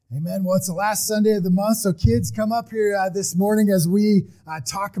Amen. Well, it's the last Sunday of the month, so kids, come up here this morning as we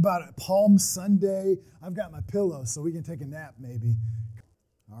talk about Palm Sunday. I've got my pillow, so we can take a nap maybe.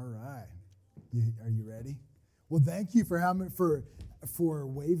 All right. Are you ready? Well, thank you for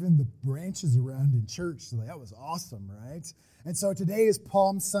waving the branches around in church today. That was awesome, right? And so today is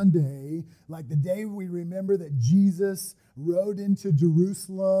Palm Sunday, like the day we remember that Jesus rode into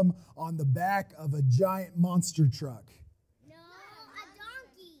Jerusalem on the back of a giant monster truck.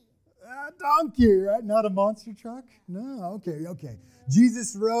 A donkey, right? Not a monster truck? No, okay.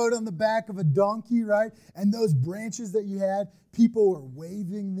 Jesus rode on the back of a donkey, right? And those branches that you had, people were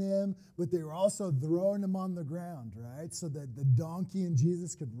waving them, but they were also throwing them on the ground, right? So that the donkey and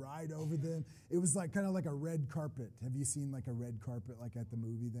Jesus could ride over them. It was like kind of like a red carpet. Have you seen like a red carpet like at the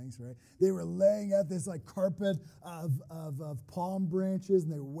movie things, right? They were laying out this like carpet of palm branches,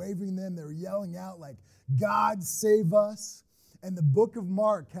 and they were waving them. They were yelling out like, "God save us." And the book of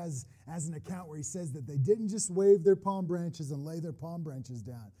Mark has an account where he says that they didn't just wave their palm branches and lay their palm branches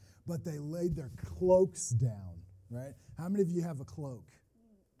down, but they laid their cloaks down, right? How many of you have a cloak?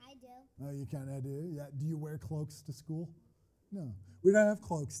 I do. Oh, you kind of do? Yeah. Do you wear cloaks to school? No. We don't have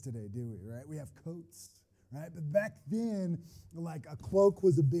cloaks today, do we, right? We have coats, right? But back then, like a cloak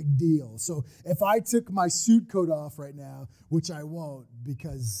was a big deal. So if I took my suit coat off right now, which I won't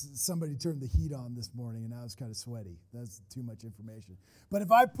because somebody turned the heat on this morning and I was kind of sweaty. That's too much information. But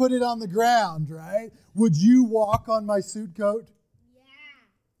if I put it on the ground, right, would you walk on my suit coat?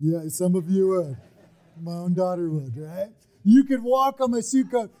 Yeah. Yeah, some of you would. My own daughter would, right? You could walk on my suit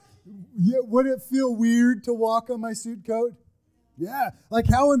coat. Yeah, would it feel weird to walk on my suit coat? Yeah. Like,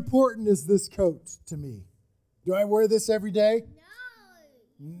 how important is this coat to me? Do I wear this every day? No.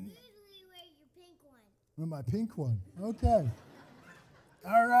 You usually wear your pink one. Oh, my pink one. Okay.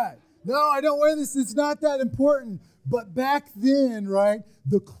 All right. No, I don't wear this. It's not that important. But back then, right,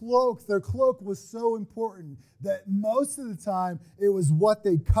 their cloak was so important that most of the time it was what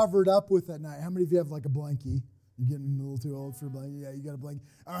they covered up with at night. How many of you have like a blankie? You're getting a little too old for a blankie. Yeah, you got a blankie.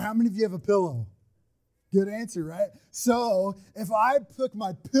 Or how many of you have a pillow? Good answer, right? So if I put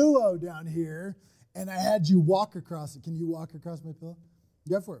my pillow down here and I had you walk across it, can you walk across my pillow?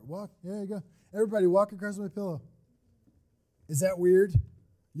 Go for it. Walk. There you go. Everybody, walk across my pillow. Is that weird?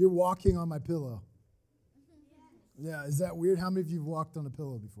 You're walking on my pillow. Yeah, is that weird? How many of you have walked on a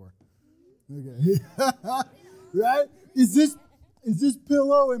pillow before? Okay. Right? Is this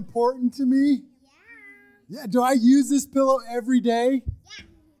pillow important to me? Yeah. Yeah, do I use this pillow every day? Yeah.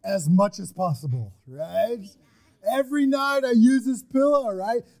 As much as possible, right? Every night I use this pillow,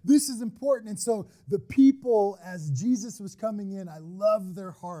 right? This is important. And so the people, as Jesus was coming in, I love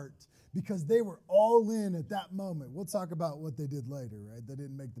their heart because they were all in at that moment. We'll talk about what they did later, right? They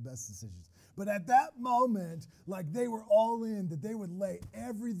didn't make the best decisions. But at that moment, like they were all in, that they would lay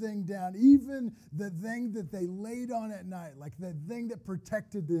everything down, even the thing that they laid on at night, like the thing that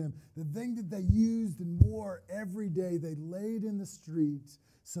protected them, the thing that they used and wore every day, they laid in the streets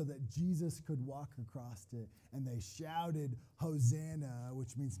so that Jesus could walk across it. And they shouted, Hosanna,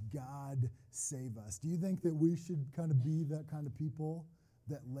 which means God save us. Do you think that we should kind of be that kind of people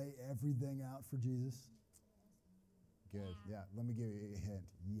that lay everything out for Jesus? Good. Yeah. Let me give you a hint.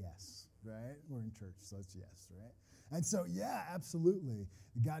 Yes. Right? We're in church, so it's yes, right? And so, yeah, absolutely.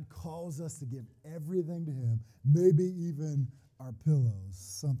 God calls us to give everything to him, maybe even our pillows,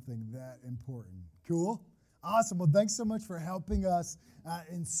 something that important. Cool? Awesome. Well, thanks so much for helping us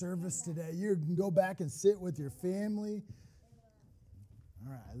in service today. You can go back and sit with your family.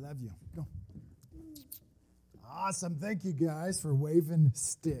 All right. I love you. Go. Awesome. Thank you guys for waving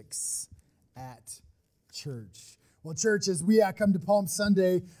sticks at church. Well, church, as we come to Palm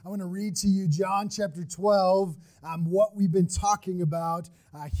Sunday, I want to read to you John chapter 12, what we've been talking about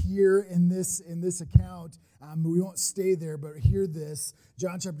here in this account. We won't stay there, but hear this.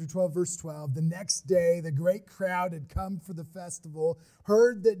 John chapter 12, verse 12. The next day, the great crowd had come for the festival,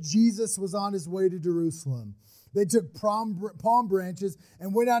 heard that Jesus was on his way to Jerusalem. They took palm branches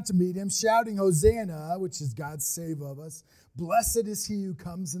and went out to meet him, shouting, Hosanna, which is God save of us. Blessed is he who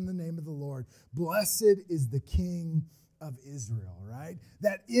comes in the name of the Lord. Blessed is the King of Israel, right?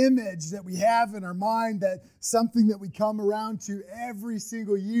 That image that we have in our mind, that something that we come around to every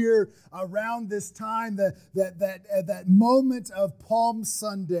single year around this time, that moment of Palm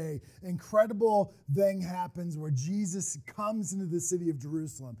Sunday, incredible thing happens where Jesus comes into the city of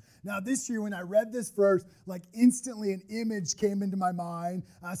Jerusalem. Now, this year, when I read this verse, like instantly an image came into my mind,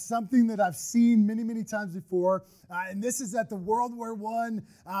 something that I've seen many, many times before. And this is at the World War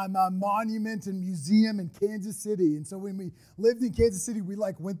I monument and museum in Kansas City. And so when we lived in Kansas City, we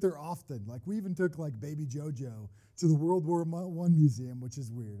went there often. Like we even took baby JoJo to the World War I museum, which is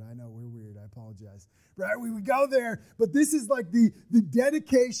weird. I know we're weird. I apologize. Right? We would go there, but this is like the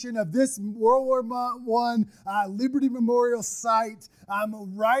dedication of this World War I Liberty Memorial site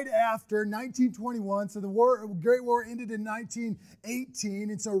right after 1921. So the Great War ended in 1918,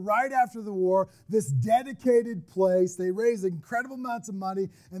 and so right after the war, this dedicated place, they raised incredible amounts of money,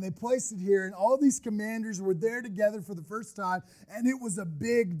 and they placed it here, and all these commanders were there together for the first time, and it was a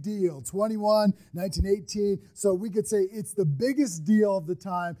big deal. 1918. So we could say it's the biggest deal of the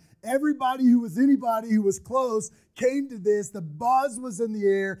time. Anybody who was close came to this. The buzz was in the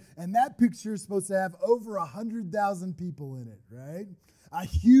air, and that picture is supposed to have over 100,000 people in it, right? A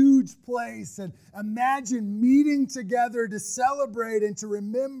huge place. And imagine meeting together to celebrate and to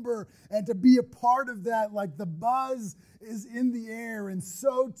remember and to be a part of that. Like the buzz is in the air, and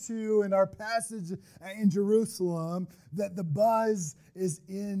so too in our passage in Jerusalem, that the buzz is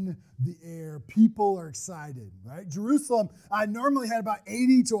in the air. People are excited, right? Jerusalem, I normally had about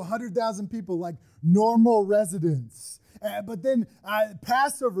 80 to 100,000 people, like normal residents. But then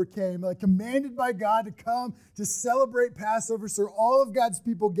Passover came, commanded by God to come to celebrate Passover. So all of God's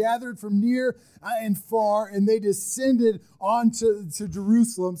people gathered from near and far, and they descended onto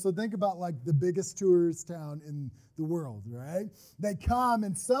Jerusalem. So think about like the biggest tourist town in the world, right? They come,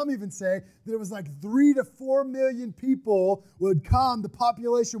 and some even say that it was like 3 to 4 million people would come. The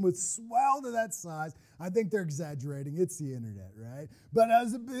population would swell to that size. I think they're exaggerating. It's the internet, right? But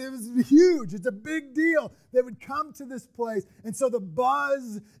it was huge. It's a big deal. They would come to this place. And so the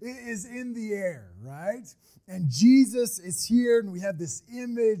buzz is in the air, right? And Jesus is here, and we have this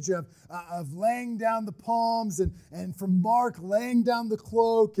image of laying down the palms, and from Mark laying down the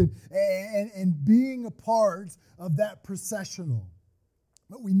cloak and being a part of that processional.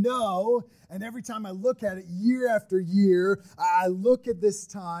 But we know, and every time I look at it year after year, I look at this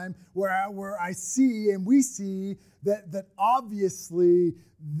time where I see and we see that obviously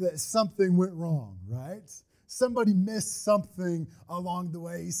that something went wrong, right? Somebody missed something along the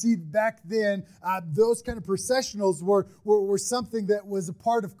way. You see, back then, those kind of processionals were something that was a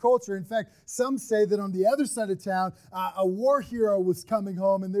part of culture. In fact, some say that on the other side of town, a war hero was coming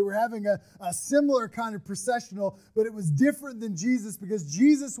home, and they were having a similar kind of processional, but it was different than Jesus because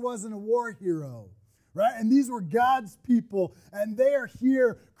Jesus wasn't a war hero. Right? And these were God's people, and they are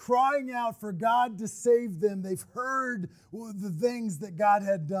here crying out for God to save them. They've heard the things that God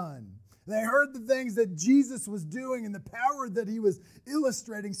had done. They heard the things that Jesus was doing and the power that he was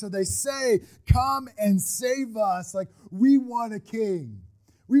illustrating. So they say, come and save us. Like, we want a king.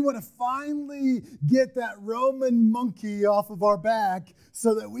 We want to finally get that Roman monkey off of our back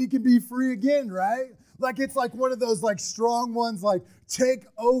so that we can be free again, right? Like, it's like one of those like strong ones, like, take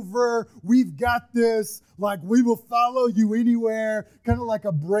over, we've got this, like, we will follow you anywhere, kind of like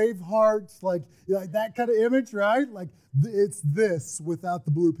a Braveheart, like that kind of image, right? Like, it's this without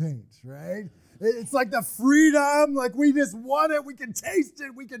the blue paint, right? It's like the freedom, like we just want it, we can taste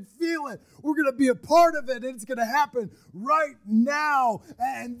it, we can feel it, we're going to be a part of it, and it's going to happen right now.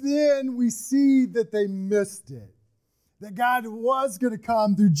 And then we see that they missed it. That God was going to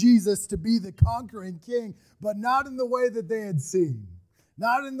come through Jesus to be the conquering king, but not in the way that they had seen.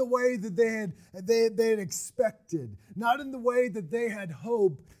 Not in the way that they had expected. Not in the way that they had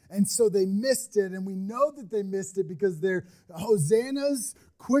hoped. And so they missed it. And we know that they missed it because their hosannas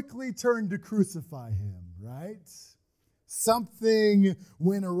quickly turned to crucify him, right? Something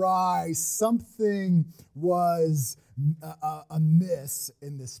went awry. Something was amiss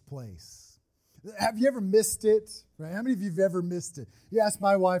in this place. Have you ever missed it? Right? How many of you have ever missed it? You ask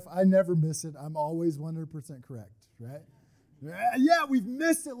my wife, I never miss it. I'm always 100% correct, right? Yeah, we've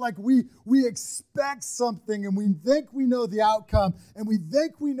missed it. Like we expect something, and we think we know the outcome, and we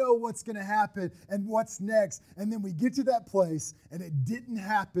think we know what's going to happen and what's next, and then we get to that place, and it didn't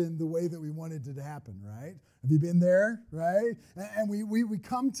happen the way that we wanted it to happen, right? Have you been there, right? And we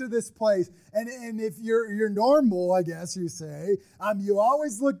come to this place, and if you're normal, I guess you say, you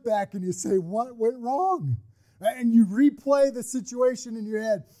always look back and you say, what went wrong? Right? And you replay the situation in your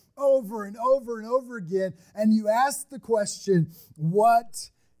head over and over and over again, and you ask the question, what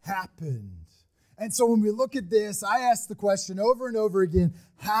happened? And so when we look at this, I ask the question over and over again,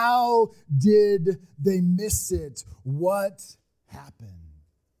 how did they miss it? What happened?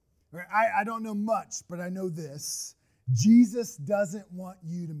 I don't know much, but I know this. Jesus doesn't want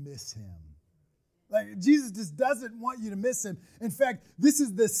you to miss him. Like, Jesus just doesn't want you to miss him. In fact, this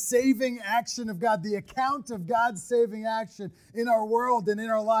is the saving action of God, the account of God's saving action in our world and in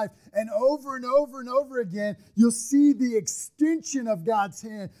our life. And over and over again, you'll see the extension of God's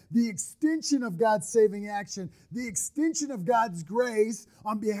hand, the extension of God's saving action, the extension of God's grace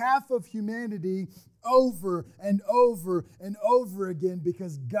on behalf of humanity over and over and over again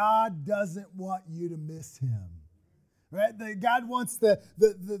because God doesn't want you to miss him. Right? God wants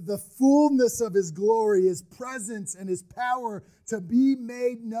the fullness of his glory, his presence, and his power to be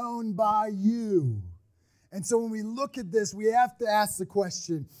made known by you. And so when we look at this, we have to ask the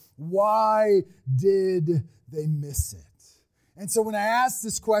question, why did they miss it? And so when I ask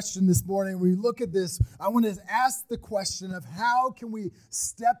this question this morning, we look at this, I want to ask the question of how can we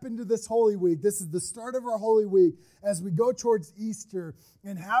step into this Holy Week? This is the start of our Holy Week as we go towards Easter.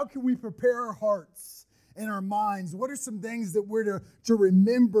 And how can we prepare our hearts and our minds? What are some things that we're to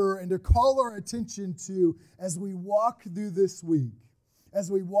remember and to call our attention to as we walk through this week? As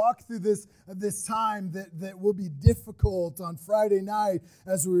we walk through this time that will be difficult on Friday night,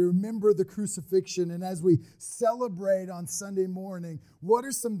 as we remember the crucifixion and as we celebrate on Sunday morning, what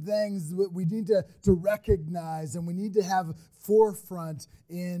are some things that we need to recognize and we need to have forefront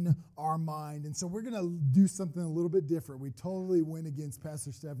in our mind? And so we're going to do something a little bit different. We totally went against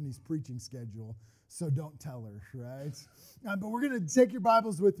Pastor Stephanie's preaching schedule, so don't tell her, right? But we're going to take your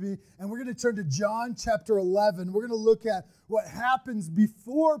Bibles with me, and we're going to turn to John chapter 11. We're going to look at what happens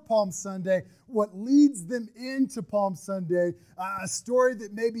before Palm Sunday, what leads them into Palm Sunday, a story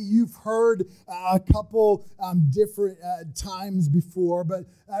that maybe you've heard a couple different times before, but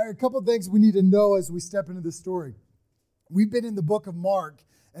a couple things we need to know as we step into the story. We've been in the book of Mark,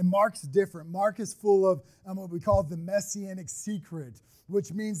 and Mark's different. Mark is full of what we call the messianic secret,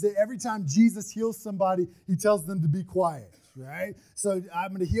 which means that every time Jesus heals somebody, he tells them to be quiet, right? So I'm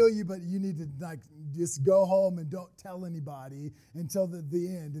going to heal you, but you need to just go home and don't tell anybody until the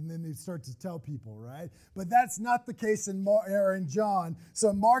end, and then they start to tell people, right? But that's not the case in John. So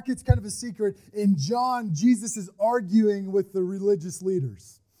in Mark, it's kind of a secret. In John, Jesus is arguing with the religious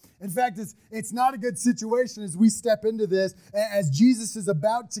leaders. In fact, it's not a good situation as we step into this, as Jesus is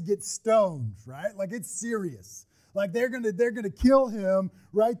about to get stoned, right? Like, it's serious. Like, they're gonna kill him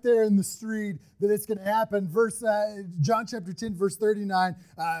right there in the street, that it's going to happen. John chapter 10, verse 39,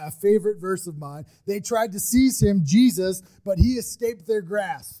 a favorite verse of mine. They tried to seize him, Jesus, but he escaped their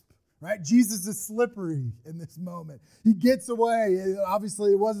grasp. Right? Jesus is slippery in this moment. He gets away.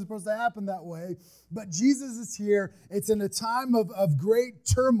 Obviously, it wasn't supposed to happen that way. But Jesus is here. It's in a time of great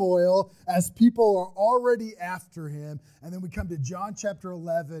turmoil as people are already after him. And then we come to John chapter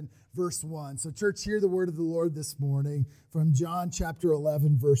 11, verse 1. So church, hear the word of the Lord this morning from John chapter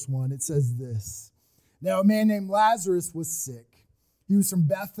 11, verse 1. It says this: Now a man named Lazarus was sick. He was from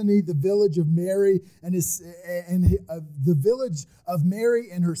Bethany, the village of Mary and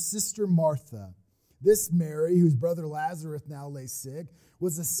her sister Martha. This Mary, whose brother Lazarus now lay sick,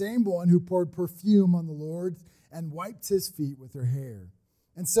 was the same one who poured perfume on the Lord and wiped his feet with her hair.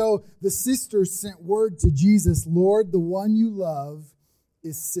 And so the sisters sent word to Jesus, "Lord, the one you love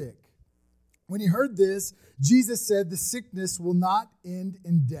is sick." When he heard this, Jesus said, "The sickness will not end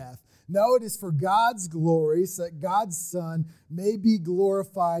in death. No, it is for God's glory, so that God's Son may be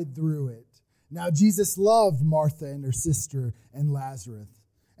glorified through it." Now, Jesus loved Martha and her sister and Lazarus.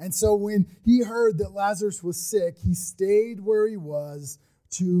 And so when he heard that Lazarus was sick, he stayed where he was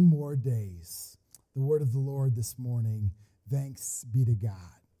 2 more days. The word of the Lord this morning. Thanks be to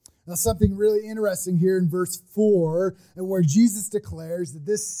God. Now, something really interesting here in verse 4, and where Jesus declares that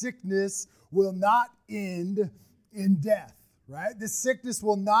this sickness will not end in death. Right? This sickness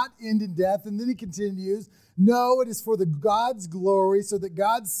will not end in death. And then he continues, "No, it is for God's glory, so that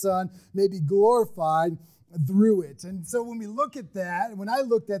God's Son may be glorified through it." And so when we look at that, and when I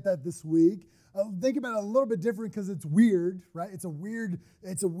looked at that this week, think about it a little bit different because it's weird, right? It's a weird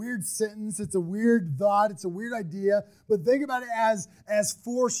sentence. It's a weird thought. It's a weird idea. But think about it as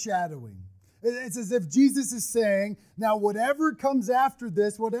foreshadowing. It's as if Jesus is saying, now whatever comes after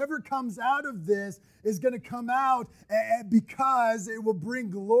this, whatever comes out of this is going to come out because it will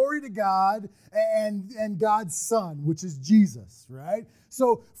bring glory to God and God's Son, which is Jesus, right?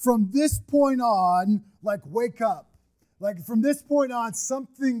 So from this point on, wake up. From this point on,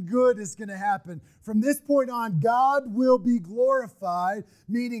 something good is going to happen. From this point on, God will be glorified,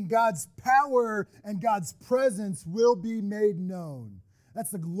 meaning God's power and God's presence will be made known.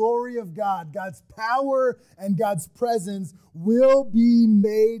 That's the glory of God. God's power and God's presence will be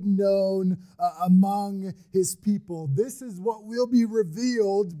made known among his people. This is what will be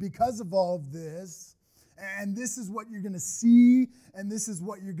revealed because of all of this. And this is what you're going to see, and this is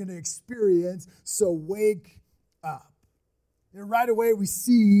what you're going to experience. So wake up. And right away we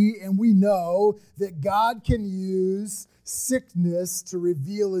see and we know that God can use sickness to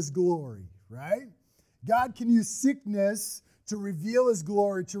reveal his glory, right? God can use sickness to reveal his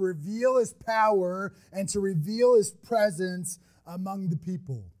glory, to reveal his power, and to reveal his presence among the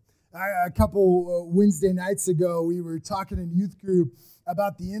people. A couple Wednesday nights ago, we were talking in youth group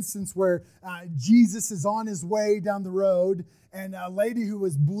about the instance where Jesus is on his way down the road, and a lady who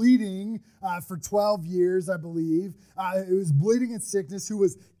was bleeding for 12 years, I believe, who was bleeding in sickness, who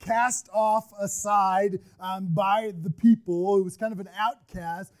was cast off aside by the people, who was kind of an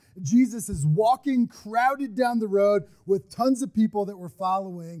outcast. Jesus is walking crowded down the road with tons of people that were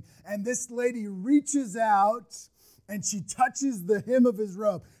following, and this lady reaches out and she touches the hem of his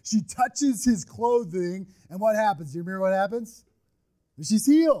robe. She touches his clothing, and what happens? Do you remember what happens? She's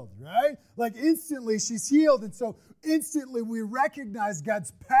healed, right? Like instantly she's healed. And so instantly we recognize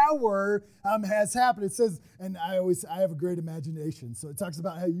God's power has happened. It says, and I have a great imagination. So it talks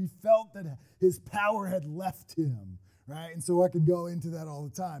about how he felt that his power had left him, right? And so I can go into that all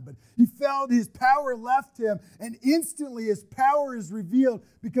the time. But he felt his power left him, and instantly his power is revealed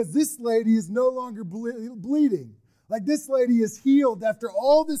because this lady is no longer bleeding. Like this lady is healed after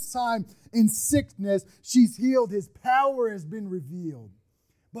all this time in sickness. She's healed. His power has been revealed.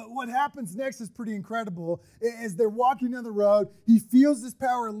 But what happens next is pretty incredible. As they're walking down the road, he feels this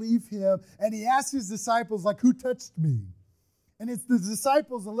power leave him, and he asks his disciples, like, who touched me? And it's the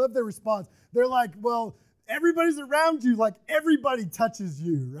disciples, I love their response. They're like, well, everybody's around you, like everybody touches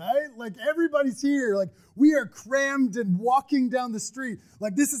you, right? Like everybody's here. Like we are crammed and walking down the street.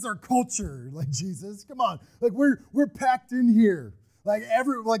 Like this is our culture. Like Jesus, come on. Like we're packed in here. Like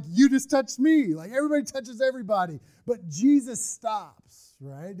you just touched me. Like everybody touches everybody. But Jesus stops,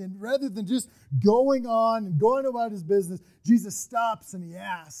 right? And rather than just going on and going about his business, Jesus stops and he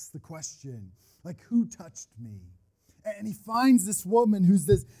asks the question, like, who touched me? And he finds this woman who's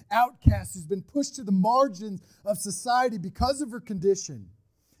this outcast who's been pushed to the margins of society because of her condition.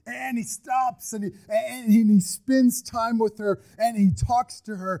 And he stops and he spends time with her and he talks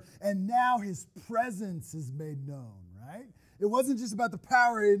to her. And now his presence is made known, right? It wasn't just about the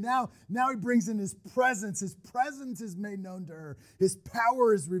power. And now he brings in his presence. His presence is made known to her. His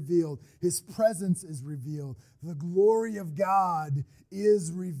power is revealed. His presence is revealed. The glory of God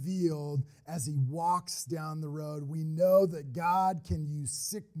is revealed as he walks down the road. We know that God can use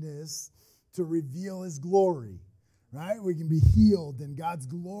sickness to reveal his glory, right? We can be healed and God's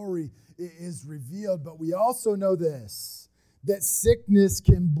glory is revealed. But we also know this, that sickness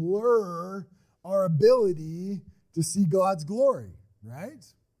can blur our ability to see God's glory, right?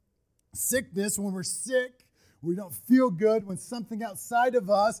 Sickness, when we're sick, we don't feel good, when something outside of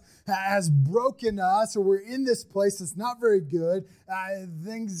us has broken us or we're in this place that's not very good,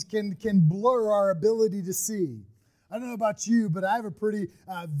 things can blur our ability to see. I don't know about you, but I have a pretty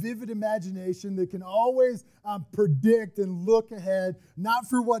vivid imagination that can always predict and look ahead, not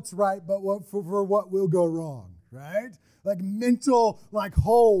for what's right, but for what will go wrong, right? Like mental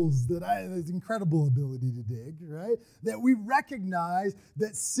holes that there's incredible ability to dig, right? That we recognize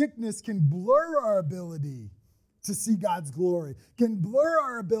that sickness can blur our ability to see God's glory, can blur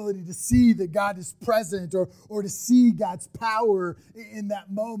our ability to see that God is present or to see God's power in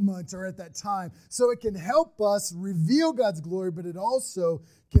that moment or at that time. So it can help us reveal God's glory, but it also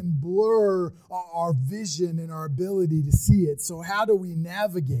can blur our vision and our ability to see it. So how do we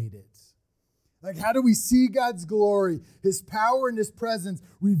navigate it? Like, how do we see God's glory, his power and his presence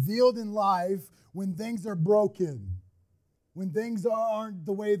revealed in life when things are broken, when things aren't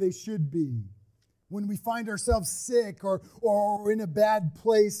the way they should be, when we find ourselves sick or in a bad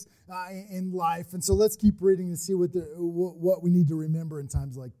place in life? And so let's keep reading and see what we need to remember in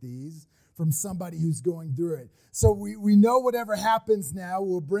times like these from somebody who's going through it. So we know whatever happens now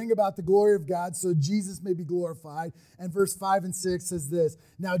will bring about the glory of God, so Jesus may be glorified. And verse 5 and 6 says this,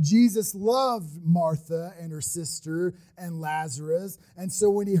 now Jesus loved Martha and her sister and Lazarus. And so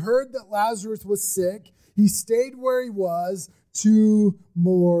when he heard that Lazarus was sick, he stayed where he was 2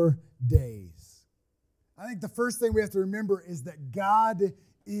 more days. I think the first thing we have to remember is that God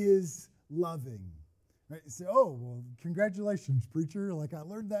is loving. Right? You say, oh, well, congratulations, preacher. Like I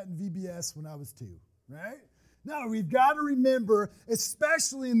learned that in VBS when I was 2, right? No, we've got to remember,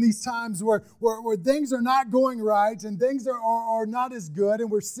 especially in these times where things are not going right and things are not as good and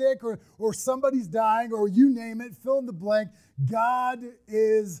we're sick or somebody's dying or you name it, fill in the blank, God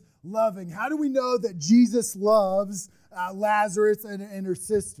is loving. How do we know that Jesus loves Lazarus and her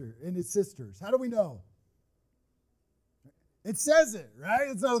sister and his sisters? How do we know? It says it, right?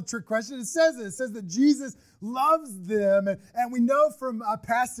 It's not a trick question. It says it. It says that Jesus loves them. And we know from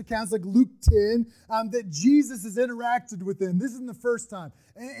past accounts like Luke 10 that Jesus has interacted with them. This isn't the first time.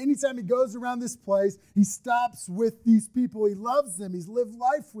 Anytime he goes around this place, he stops with these people. He loves them. He's lived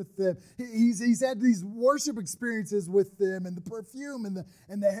life with them. He's had these worship experiences with them and the perfume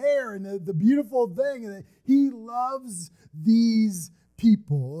and the hair and the beautiful thing. And he loves these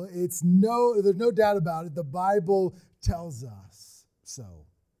people. There's no doubt about it. The Bible tells us so.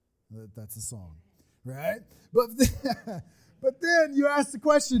 That's a song, right? But then you ask the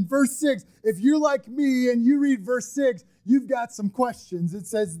question, verse 6, if you're like me and you read verse 6, you've got some questions. It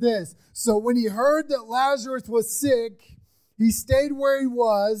says this: so when he heard that Lazarus was sick, he stayed where he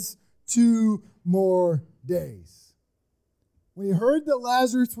was 2 more days. When he heard that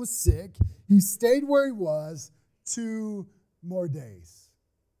Lazarus was sick, he stayed where he was 2 more days.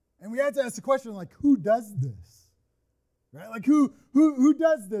 And we have to ask the question, like, who does this? Right? Like, who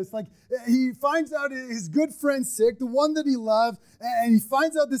does this? Like, he finds out his good friend's sick, the one that he loved, and he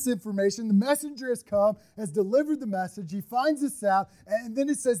finds out this information. The messenger has come, has delivered the message. He finds this out, and then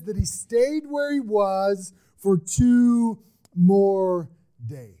it says that he stayed where he was for 2 more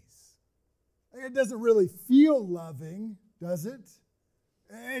days. It doesn't really feel loving, does it?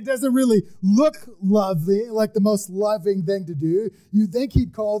 It doesn't really look lovely, like the most loving thing to do. You'd think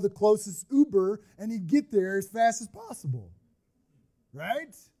he'd call the closest Uber and he'd get there as fast as possible,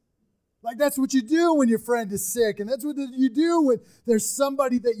 right? Like, that's what you do when your friend is sick, and that's what you do when there's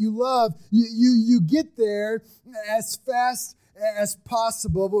somebody that you love. You get there as fast as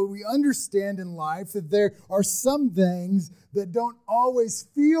possible, but we understand in life that there are some things that don't always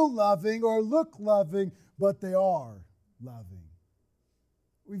feel loving or look loving, but they are loving.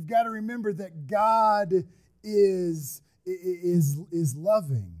 We've got to remember that God is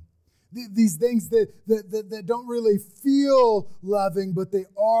loving. These things that don't really feel loving, but they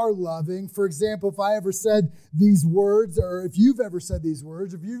are loving. For example, if I ever said these words, or if you've ever said these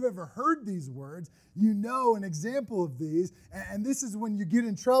words, if you've ever heard these words, you know an example of these. And this is when you get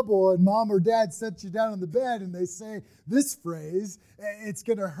in trouble and mom or dad sets you down on the bed and they say this phrase: it's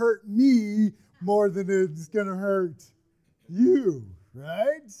going to hurt me more than it's going to hurt you.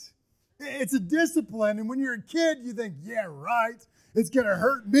 Right? It's a discipline, and when you're a kid, you think, yeah, right, it's going to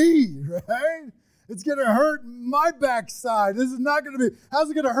hurt me, right? It's going to hurt my backside. This is not going to be, how's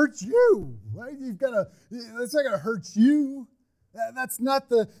it going to hurt you? Right? It's not going to hurt you. That's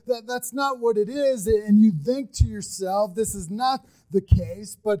not what it is, and you think to yourself, this is not the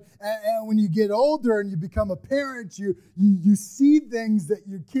case, but and when you get older and you become a parent, you see things that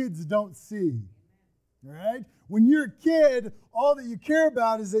your kids don't see, right? When you're a kid, all that you care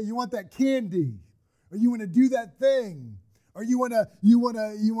about is that you want that candy, or you want to do that thing, or you want to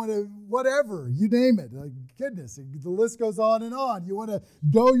whatever, you name it. Like, goodness, the list goes on and on. You want to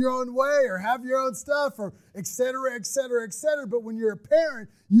go your own way or have your own stuff, or et cetera, et cetera, et cetera. But when you're a parent,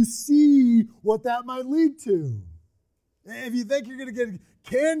 you see what that might lead to. If you think you're going to get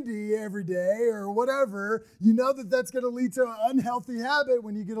candy every day or whatever, you know that that's going to lead to an unhealthy habit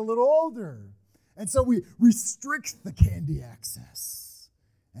when you get a little older. And so we restrict the candy access,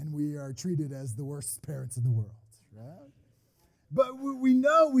 and we are treated as the worst parents in the world, right? But we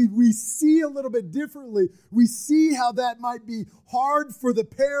know, we see a little bit differently. We see how that might be hard for the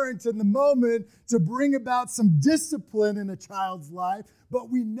parent in the moment to bring about some discipline in a child's life, but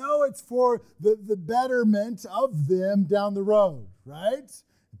we know it's for the betterment of them down the road, right?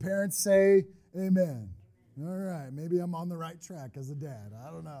 Parents say, amen. All right, maybe I'm on the right track as a dad.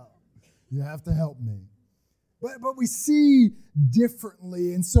 I don't know. You have to help me. But we see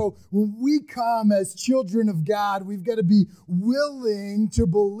differently. And so when we come as children of God, we've got to be willing to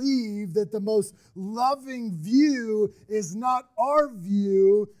believe that the most loving view is not our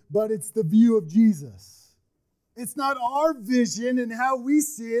view, but it's the view of Jesus. It's not our vision and how we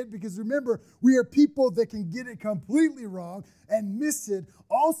see it, because remember, we are people that can get it completely wrong and miss it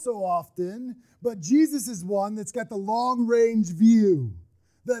also often. But Jesus is one that's got the long-range view.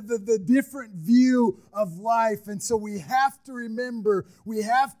 The different view of life. And so we have to remember, we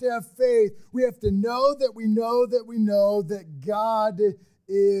have to have faith. We have to know that we know that we know that God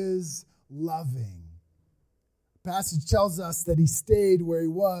is loving. The passage tells us that he stayed where he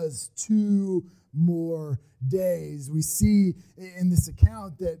was 2 more days. We see in this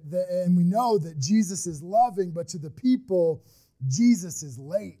account and we know that Jesus is loving, but to the people, Jesus is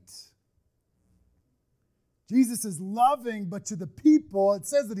late. Jesus is loving, but to the people, it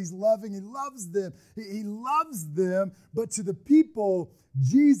says that he's loving, he loves them. He loves them, but to the people,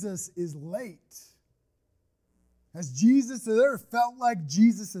 Jesus is late. Has it ever felt like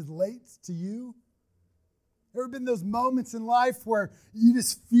Jesus is late to you? Ever been those moments in life where you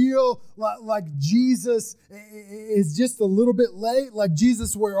just feel like Jesus is just a little bit late? Like,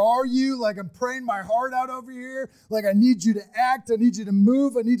 Jesus, where are you? Like, I'm praying my heart out over here. Like, I need you to act. I need you to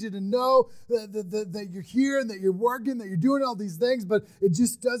move. I need you to know that you're here and that you're working, that you're doing all these things, but it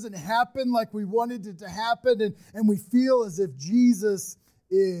just doesn't happen like we wanted it to happen. And we feel as if Jesus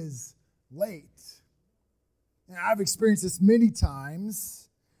is late. And I've experienced this many times,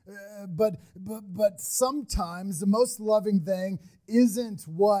 but sometimes the most loving thing isn't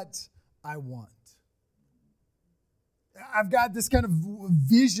what I want. I've got this kind of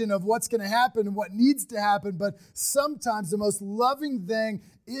vision of what's going to happen and what needs to happen, but sometimes the most loving thing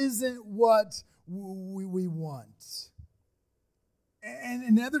isn't what we want.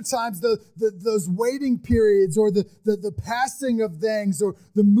 And other times, those waiting periods or the passing of things or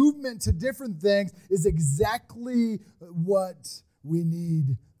the movement to different things is exactly what we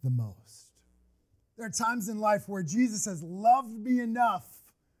need the most. There are times in life where Jesus has loved me enough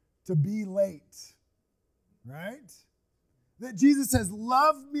to be late, right? That Jesus has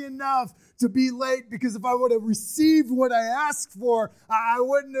loved me enough to be late, because if I would have received what I asked for, I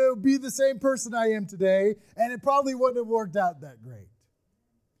wouldn't be the same person I am today, and it probably wouldn't have worked out that great.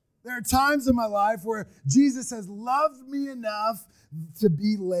 There are times in my life where Jesus has loved me enough to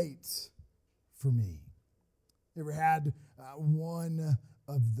be late for me. Ever had one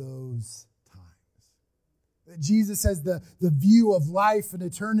of those times? Jesus has the view of life and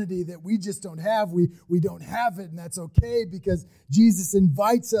eternity that we just don't have. We don't have it, and that's okay, because Jesus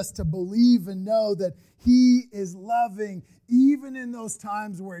invites us to believe and know that He is loving even in those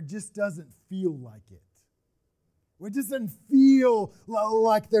times where it just doesn't feel like it. Where it just doesn't feel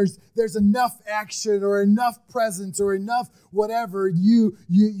like there's enough action or enough presence or enough whatever. You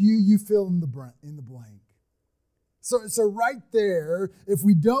fill in the blank. So right there, if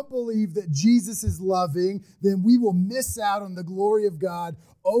we don't believe that Jesus is loving, then we will miss out on the glory of God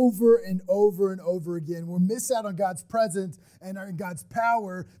over and over and over again. We'll miss out on God's presence and God's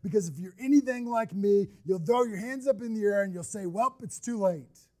power, because if you're anything like me, you'll throw your hands up in the air and you'll say, well, it's too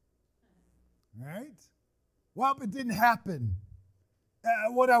late. Right? Well, it didn't happen.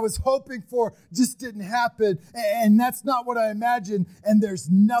 What I was hoping for just didn't happen, and that's not what I imagined. And there's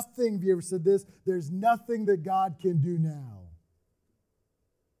nothing, have you ever said this? There's nothing that God can do now.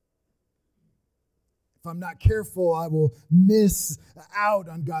 If I'm not careful, I will miss out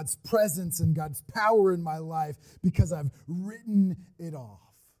on God's presence and God's power in my life because I've written it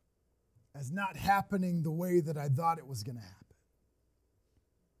off as not happening the way that I thought it was going to happen.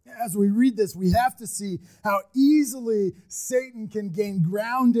 As we read this, we have to see how easily Satan can gain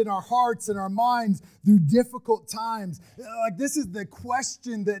ground in our hearts and our minds through difficult times. Like, this is the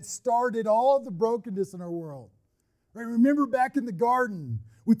question that started all the brokenness in our world. Right? Remember back in the garden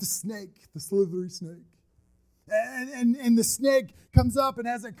with the snake, the slithery snake. And the snake comes up and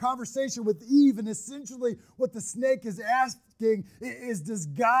has a conversation with Eve, and essentially what the snake is asking is, does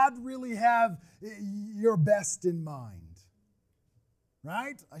God really have your best in mind?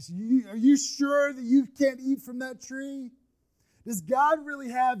 Right? Are you sure that you can't eat from that tree? Does God really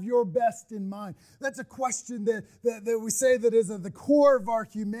have your best in mind? That's a question that we say that is at the core of our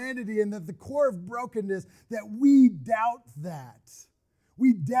humanity and at the core of brokenness, that we doubt that.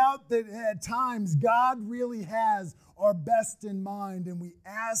 We doubt that at times God really has our best in mind, and we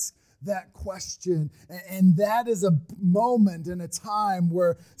ask that question. And that is a moment and a time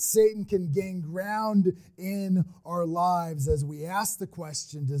where Satan can gain ground in our lives as we ask the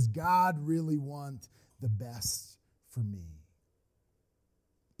question, does God really want the best for me?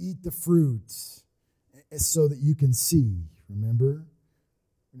 Eat the fruit so that you can see. Remember?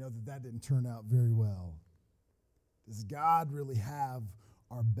 We know that didn't turn out very well. Does God really have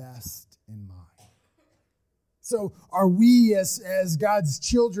our best in mind? So are we as God's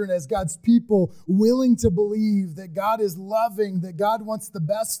children, as God's people, willing to believe that God is loving, that God wants the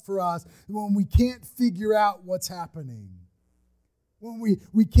best for us when we can't figure out what's happening? When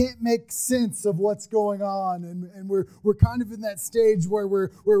we can't make sense of what's going on, and we're kind of in that stage where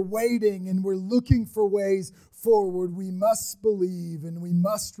we're waiting and we're looking for ways forward, we must believe and we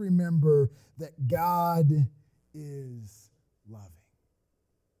must remember that God is loving.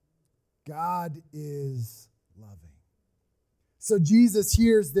 God is loving. So Jesus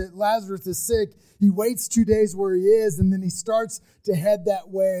hears that Lazarus is sick. He waits 2 days where he is, and then he starts to head that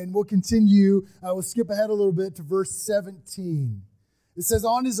way. And we'll continue. We'll skip ahead a little bit to verse 17. It says,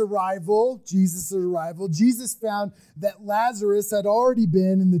 on his arrival, Jesus' arrival, Jesus found that Lazarus had already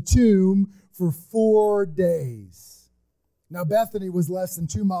been in the tomb for 4 days. Now, Bethany was less than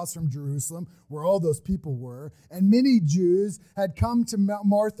 2 miles from Jerusalem, where all those people were, and many Jews had come to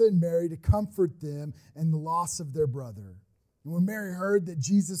Martha and Mary to comfort them in the loss of their brother. And when Mary heard that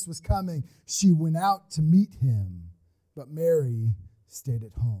Jesus was coming, she went out to meet him, but Mary stayed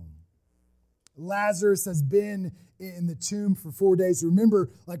at home. Lazarus has been in the tomb for 4 days.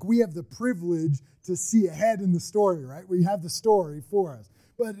 Remember, like, we have the privilege to see ahead in the story, right? We have the story for us.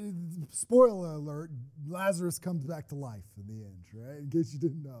 But spoiler alert, Lazarus comes back to life in the end, right? In case you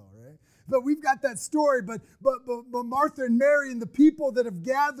didn't know, right? But we've got that story. But Martha and Mary and the people that have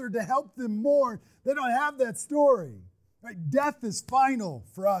gathered to help them mourn, they don't have that story. Right? Death is final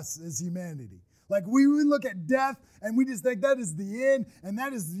for us as humanity. Like we look at death and we just think that is the end, and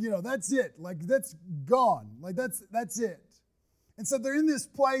that is, that's it. Like that's gone. Like that's it. And so they're in this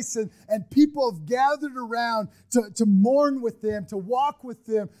place, and people have gathered around to mourn with them, to walk with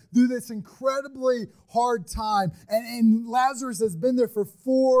them through this incredibly hard time. And Lazarus has been there for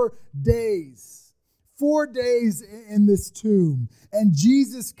 4 days. 4 days in this tomb. And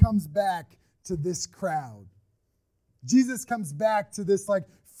Jesus comes back to this crowd. Jesus comes back to this like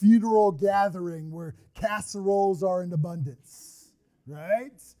funeral gathering where casseroles are in abundance,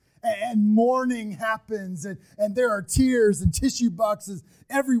 right? And mourning happens, and there are tears and tissue boxes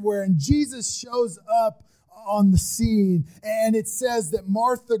everywhere. And Jesus shows up on the scene, and it says that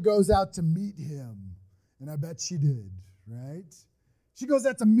Martha goes out to meet him. And I bet she did, right? She goes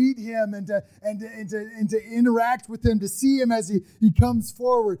out to meet him and to interact with him, to see him as he comes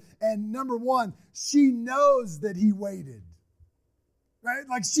forward. And number one, she knows that he waited. Right?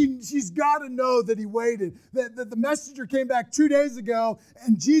 Like she's got to know that he waited. That the messenger came back 2 days ago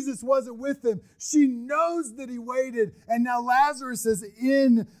and Jesus wasn't with him. She knows that he waited. And now Lazarus is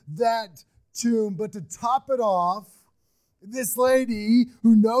in that tomb. But to top it off, this lady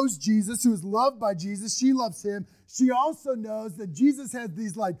who knows Jesus, who is loved by Jesus, she loves him. She also knows that Jesus has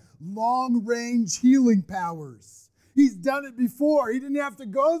these like long-range healing powers. He's done it before. He didn't have to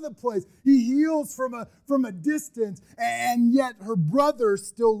go to the place. He heals from a distance. And yet her brother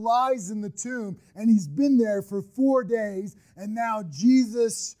still lies in the tomb. And he's been there for 4 days. And now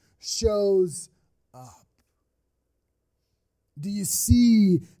Jesus shows up. Do you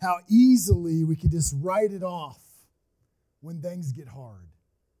see how easily we could just write it off when things get hard?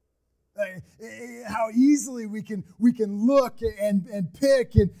 How easily we can look and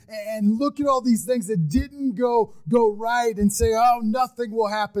pick and look at all these things that didn't go right and say, oh, nothing will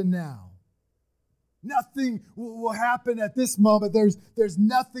happen now. Nothing will happen at this moment. There's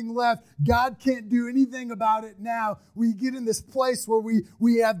nothing left. God can't do anything about it now. We get in this place where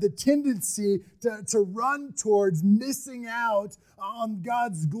we have the tendency to run towards missing out on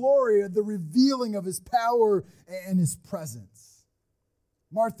God's glory, the revealing of his power and his presence.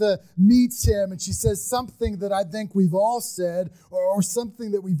 Martha meets him and she says something that I think we've all said or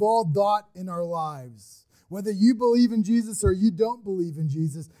something that we've all thought in our lives. Whether you believe in Jesus or you don't believe in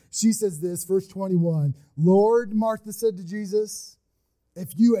Jesus, she says this, verse 21, Lord, Martha said to Jesus,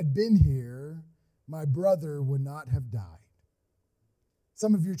 if you had been here, my brother would not have died.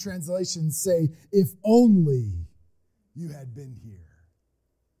 Some of your translations say, if only you had been here.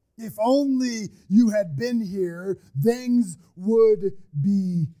 If only you had been here, things would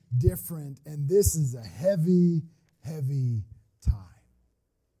be different. And this is a heavy, heavy time.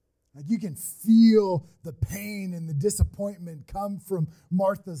 Like you can feel the pain and the disappointment come from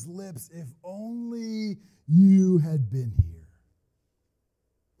Martha's lips. If only you had been here.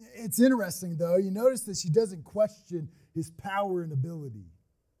 It's interesting, though. You notice that she doesn't question his power and ability.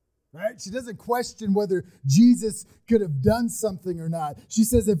 Right? She doesn't question whether Jesus could have done something or not. She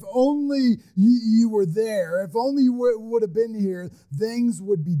says, if only you were there, if only you would have been here, things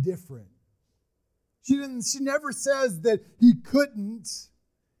would be different. She never says that he couldn't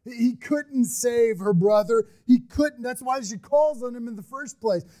save her brother. He couldn't. That's why she calls on him in the first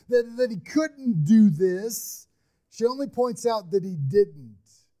place, that he couldn't do this. She only points out that he didn't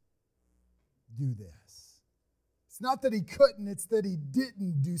do this. Not that he couldn't, it's that he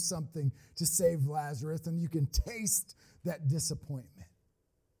didn't do something to save Lazarus, and you can taste that disappointment.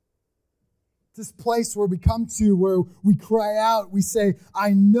 This place where we come to, where we cry out, we say,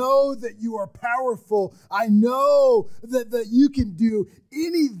 I know that you are powerful. I know that you can do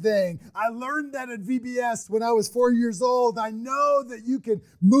anything. I learned that at VBS when I was 4 years old. I know that you can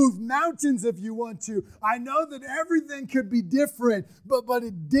move mountains if you want to. I know that everything could be different, but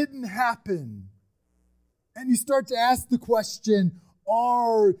it didn't happen. And you start to ask the question,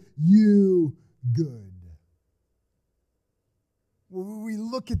 are you good? We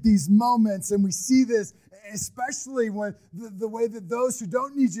look at these moments and we see this, especially when the way that those who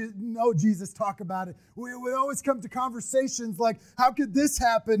don't know Jesus talk about it. We always come to conversations like, how could this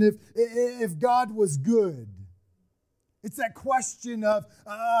happen if God was good? It's that question of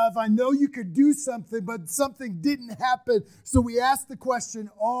I know you could do something, but something didn't happen. So we ask the question,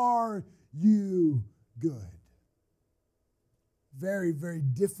 are you good? Very, very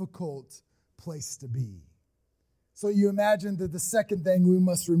difficult place to be. So you imagine that the second thing we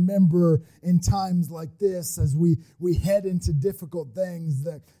must remember in times like this, as we head into difficult things,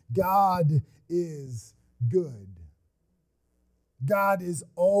 that God is good. God is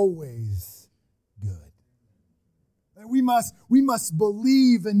always good. And we must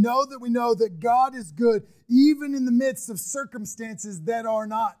believe and know that God is good even in the midst of circumstances that are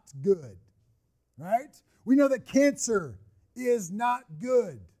not good. Right? We know that cancer is not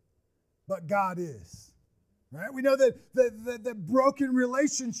good, but God is. Right? We know that broken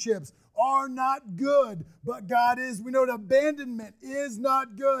relationships are not good, but God is. We know that abandonment is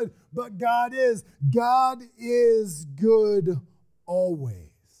not good, but God is. God is good always.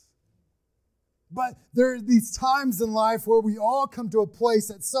 But there are these times in life where we all come to a place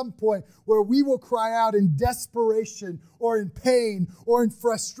at some point where we will cry out in desperation or in pain or in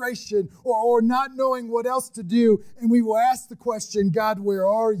frustration or not knowing what else to do. And we will ask the question, God, where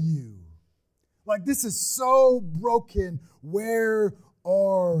are you? Like, this is so broken. Where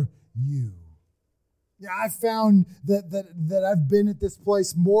are you? Yeah, I found that I've been at this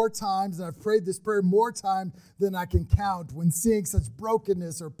place more times, and I've prayed this prayer more times than I can count. When seeing such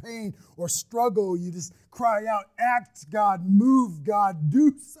brokenness or pain or struggle, you just cry out, act, God, move, God,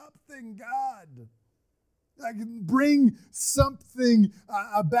 do something, God. Like, bring something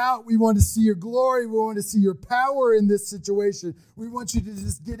about. We want to see your glory. We want to see your power in this situation. We want you to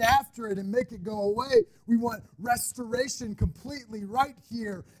just get after it and make it go away. We want restoration completely right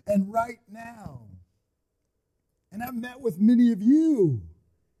here and right now. And I've met with many of you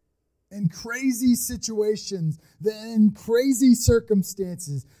in crazy situations, in crazy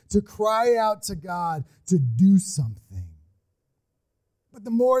circumstances, to cry out to God to do something. But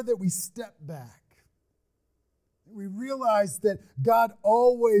the more that we step back, we realize that God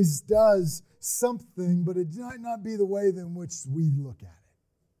always does something, but it might not be the way in which we look at it.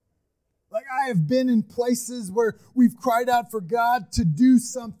 Like, I have been in places where we've cried out for God to do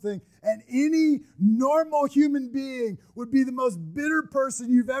something, and any normal human being would be the most bitter person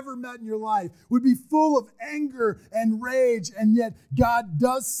you've ever met in your life, would be full of anger and rage, and yet God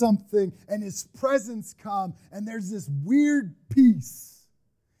does something, and His presence comes, and there's this weird peace.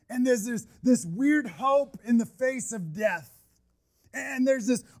 And there's this weird hope in the face of death. And there's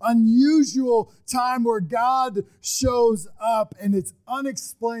this unusual time where God shows up, and it's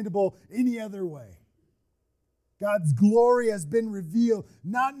unexplainable any other way. God's glory has been revealed,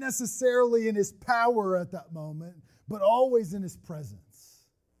 not necessarily in His power at that moment, but always in His presence.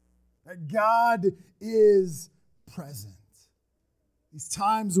 That God is present. These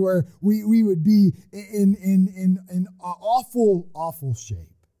times where we would be in awful shape.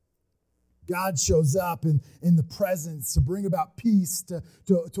 God shows up in the presence to bring about peace, to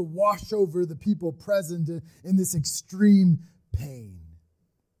wash over the people present in this extreme pain.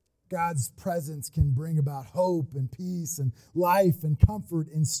 God's presence can bring about hope and peace and life and comfort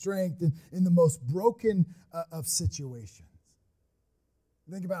and strength in the most broken of situations.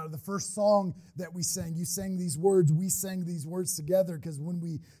 Think about it. The first song that we sang, you sang these words, we sang these words together because when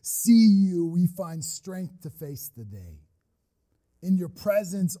we see you, we find strength to face the day. In your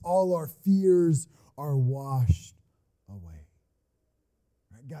presence, all our fears are washed away.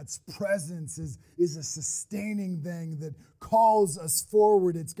 Right? God's presence is a sustaining thing that calls us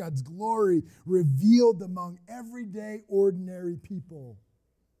forward. It's God's glory revealed among everyday, ordinary people.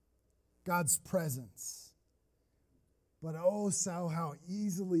 God's presence. But oh, so how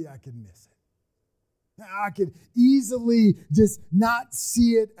easily I could miss it. I could easily just not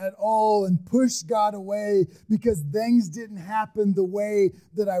see it at all and push God away because things didn't happen the way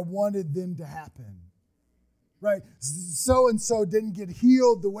that I wanted them to happen. Right? So-and-so didn't get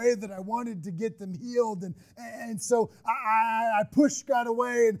healed the way that I wanted to get them healed. And so I push God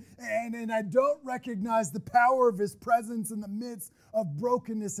away and I don't recognize the power of His presence in the midst of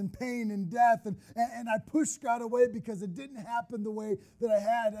brokenness and pain and death. And I push God away because it didn't happen the way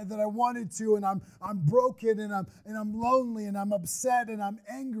that I wanted to. And I'm broken and I'm lonely and I'm upset and I'm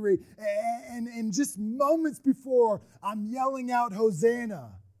angry. And just moments before, I'm yelling out,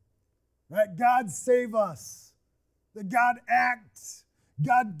 Hosanna. Right? God save us. That God act,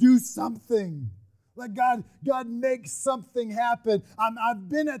 God do something. Let God make something happen. I've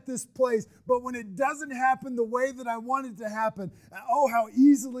been at this place, but when it doesn't happen the way that I want it to happen, oh, how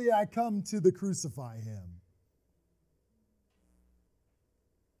easily I come to the crucify Him.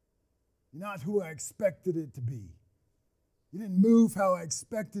 You're not who I expected it to be. You didn't move how I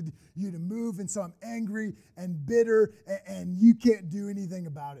expected you to move, and so I'm angry and bitter, and you can't do anything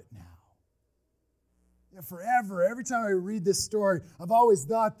about it now. Forever, every time I read this story, I've always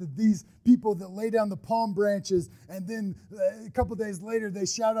thought that these people that lay down the palm branches and then a couple days later they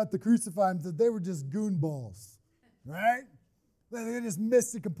shout out the crucify Him, that they were just goonballs. right? They just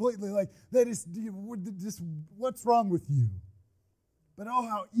missed it completely. Like, they just, what's wrong with you? But oh,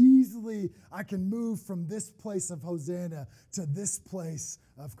 how easily I can move from this place of Hosanna to this place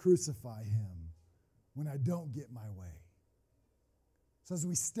of crucify him when I don't get my way. So as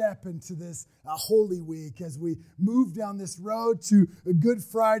we step into this Holy Week, as we move down this road to Good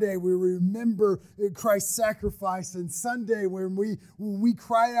Friday, we remember Christ's sacrifice, and Sunday when we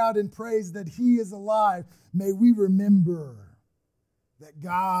cry out in praise that he is alive, may we remember that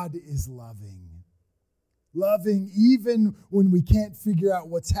God is loving. Loving even when we can't figure out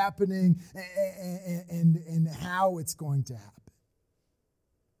what's happening and how it's going to happen.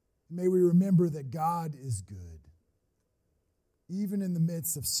 May we remember that God is good, even in the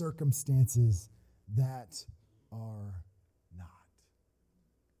midst of circumstances that are not.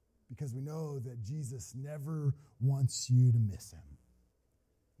 Because we know that Jesus never wants you to miss him.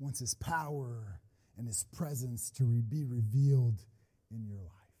 He wants his power and his presence to be revealed in your life.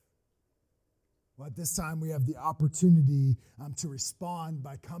 Well, at this time, we have the opportunity to respond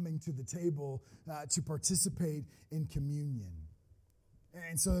by coming to the table to participate in communion.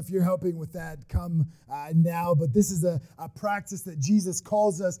 And so if you're helping with that, come now. But this is a practice that Jesus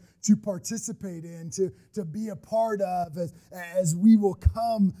calls us to participate in, to be a part of, as we will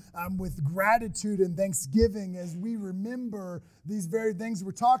come with gratitude and thanksgiving as we remember these very things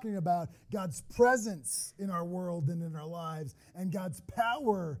we're talking about, God's presence in our world and in our lives, and God's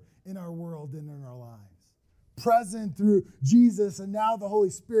power in our world and in our lives. Present through Jesus and now the Holy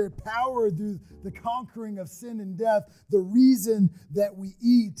Spirit, power through the conquering of sin and death, the reason that we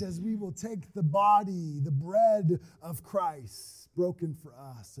eat, as we will take the body, the bread of Christ, broken for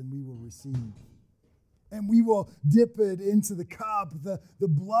us, and we will receive. And we will dip it into the cup, the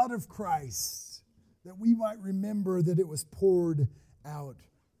blood of Christ, that we might remember that it was poured out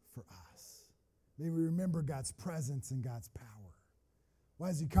for us. May we remember God's presence and God's power. Well,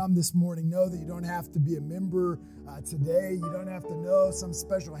 as you come this morning, know that you don't have to be a member today. You don't have to know some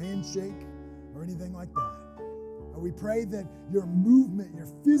special handshake or anything like that. We pray that your movement, your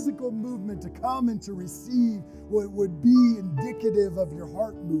physical movement to come and to receive would be indicative of your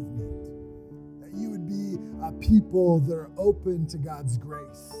heart movement. That you would be a people that are open to God's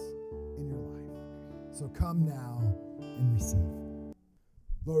grace in your life. So come now and receive.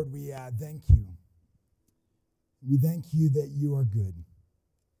 Lord, we thank you. We thank you that you are good.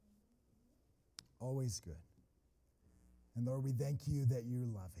 Always good. And Lord, we thank you that you're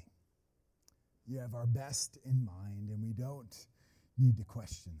loving. You have our best in mind, and we don't need to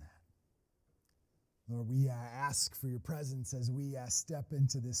question that. Lord, we ask for your presence as we step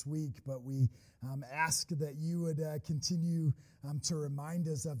into this week, but we ask that you would continue to remind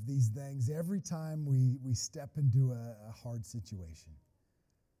us of these things every time we step into a hard situation.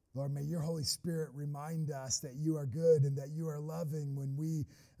 Lord, may your Holy Spirit remind us that you are good and that you are loving when we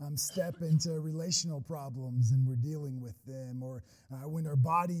step into relational problems and we're dealing with them, or when our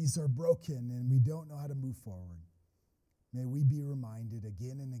bodies are broken and we don't know how to move forward. May we be reminded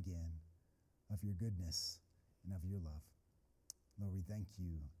again and again of your goodness and of your love. Lord, we thank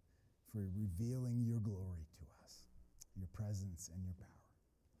you for revealing your glory to us, your presence and your power.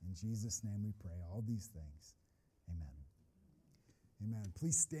 In Jesus' name we pray all these things. Amen. Amen.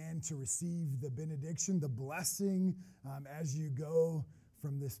 Please stand to receive the benediction, the blessing as you go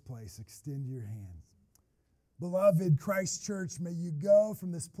from this place. Extend your hands. Beloved Christ Church, may you go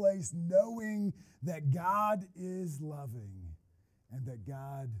from this place knowing that God is loving and that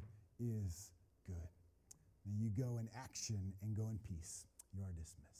God is good. May you go in action and go in peace. You are dismissed.